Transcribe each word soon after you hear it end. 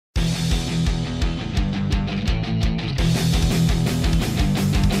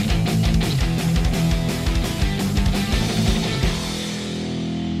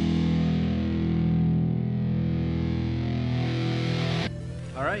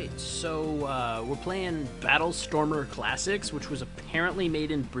Alright, so we're playing Battlestormer Classics, which was apparently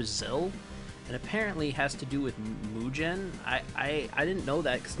made in Brazil, and apparently has to do with Mugen. I didn't know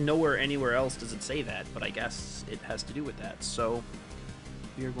that, because nowhere anywhere else does it say that, but I guess it has to do with that. So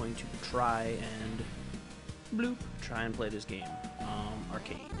we are going to try and play this game.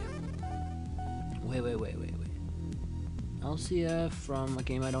 Arcade. Wait. LCF from a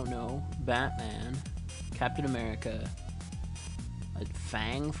game I don't know. Batman. Captain America.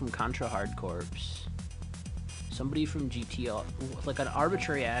 Fang from Contra Hard Corps. Somebody from GTL. Like an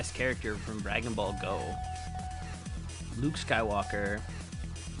arbitrary ass character from Dragon Ball Go. Luke Skywalker.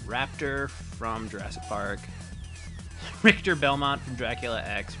 Raptor from Jurassic Park. Richter Belmont from Dracula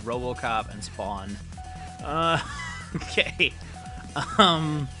X. RoboCop and Spawn. Okay.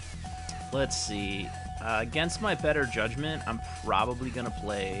 Let's see. Against my better judgment, I'm probably gonna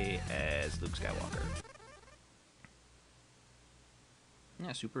play as Luke Skywalker.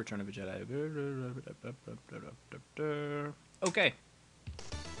 Yeah, Super Return of a Jedi. Okay.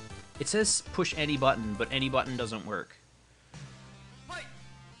 It says push any button, but any button doesn't work.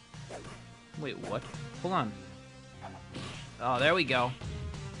 Wait, what? Hold on. Oh, there we go.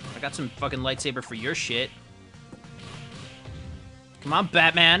 I got some fucking lightsaber for your shit. Come on,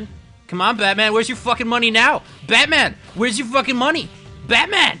 Batman. Come on, Batman. Where's your fucking money now? Batman! Where's your fucking money?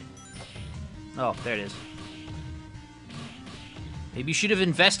 Batman! Oh, there it is. Maybe you should have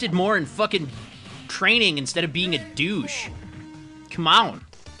invested more in fucking training instead of being a douche. Come on.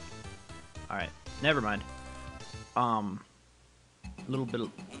 Alright, never mind. A little bit of...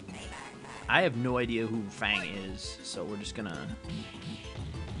 I have no idea who Fang is, so we're just gonna...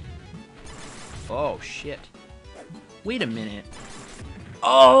 Oh, shit. Wait a minute.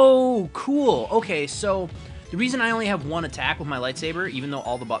 Oh, cool. Okay, so the reason I only have one attack with my lightsaber, even though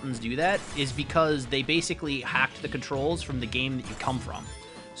all the buttons do that, is because they basically hacked the controls from the game that you come from.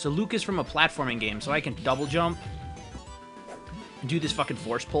 So Luke is from a platforming game, so I can double jump and do this fucking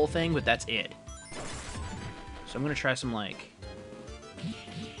force pull thing, but that's it. So I'm gonna try some, like...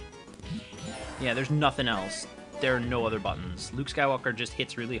 Yeah, there's nothing else. There are no other buttons. Luke Skywalker just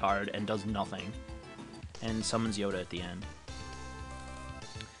hits really hard and does nothing. And summons Yoda at the end.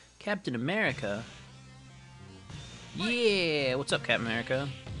 Captain America? Yeah! What's up, Captain America?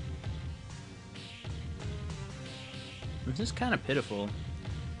 This is kind of pitiful.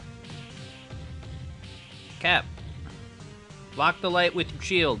 Cap. Block the light with your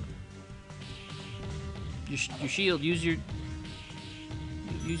shield. Your shield. Use your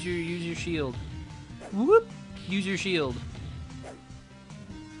shield. Whoop! Use your shield.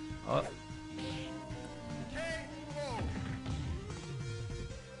 Oh.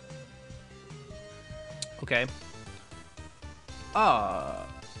 Okay.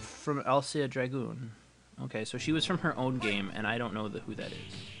 From Alcia Dragoon. Okay, so she was from her own game, and I don't know who that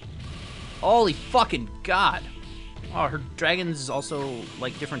is. Holy fucking god! Oh, her dragons is also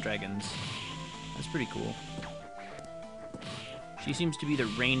like different dragons. That's pretty cool. She seems to be the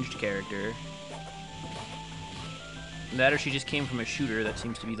ranged character. That or she just came from a shooter. That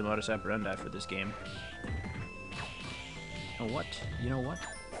seems to be the modus operandi for this game. Oh, what? You know what?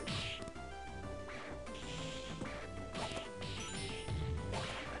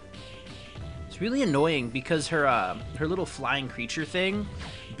 Really annoying because her little flying creature thing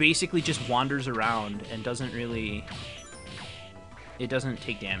basically just wanders around and doesn't really... It doesn't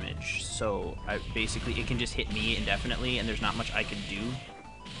take damage, so basically it can just hit me indefinitely and there's not much I can do.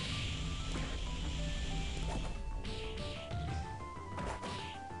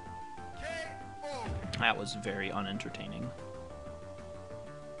 That was very unentertaining.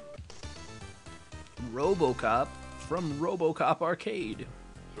 RoboCop from RoboCop Arcade.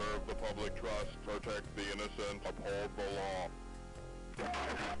 Serve the public trust, protect the innocent, uphold the law.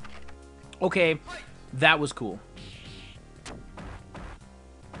 Okay, that was cool.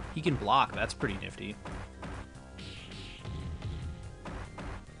 He can block, that's pretty nifty.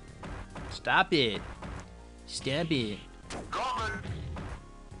 Stop it. Stab it.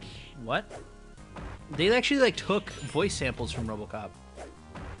 What? They actually like took voice samples from RoboCop,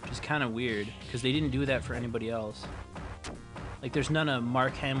 which is kind of weird, because they didn't do that for anybody else. Like, there's none of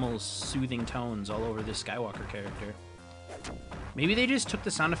Mark Hamill's soothing tones all over this Skywalker character. Maybe they just took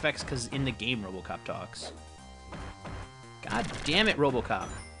the sound effects because in the game RoboCop talks. God damn it, RoboCop.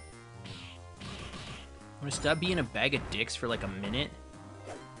 I'm gonna stop being a bag of dicks for like a minute.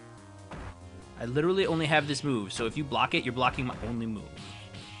 I literally only have this move, so if you block it, you're blocking my only move.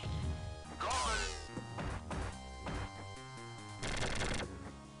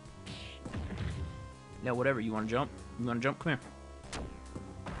 Yeah, whatever. You want to jump? You want to jump? Come here.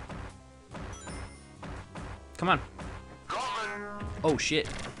 Come on. Oh, shit.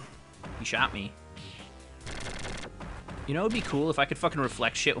 He shot me. You know, it'd be cool if I could fucking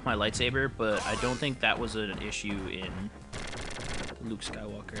reflect shit with my lightsaber, but I don't think that was an issue in the Luke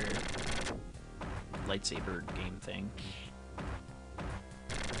Skywalker lightsaber game thing.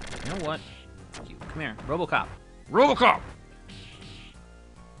 You know what? Fuck you. Come here. Robocop. Robocop!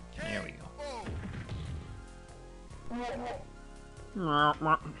 There we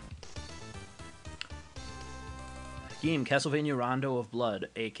go. Game Castlevania Rondo of Blood,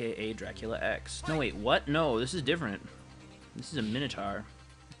 aka Dracula X. No, wait, what? No, this is different. This is a Minotaur.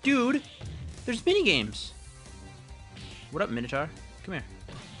 Dude, there's minigames. What up, Minotaur? Come here.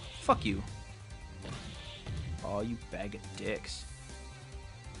 Fuck you. Oh, you bag of dicks.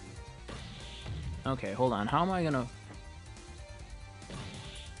 Okay, hold on. How am I gonna...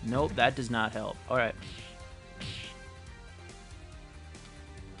 Nope, that does not help. Alright.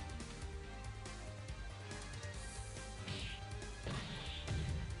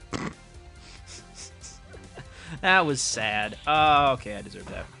 That was sad. Oh, okay, I deserve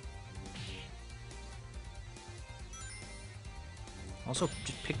that. Also,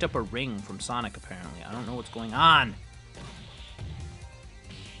 just picked up a ring from Sonic, apparently. I don't know what's going on.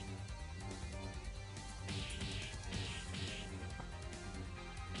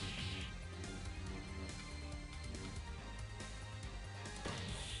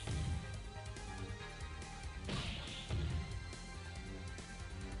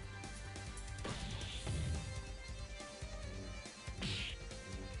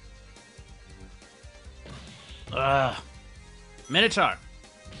 Ugh. Minotaur.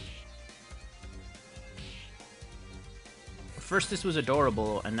 First this was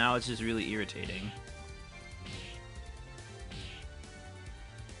adorable, and now it's just really irritating.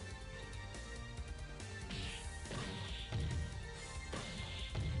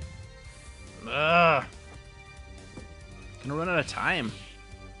 Ugh. Gonna run out of time.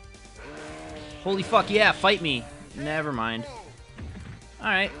 Holy fuck, yeah, fight me. Never mind.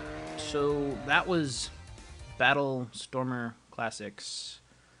 Alright, so that was Battle Stormer Classics.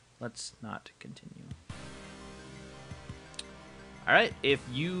 Let's not continue. Alright, if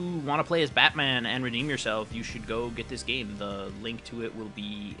you want to play as Batman and redeem yourself, you should go get this game. The link to it will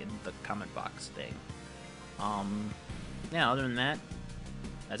be in the comment box thing. Yeah, other than that,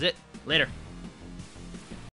 that's it. Later.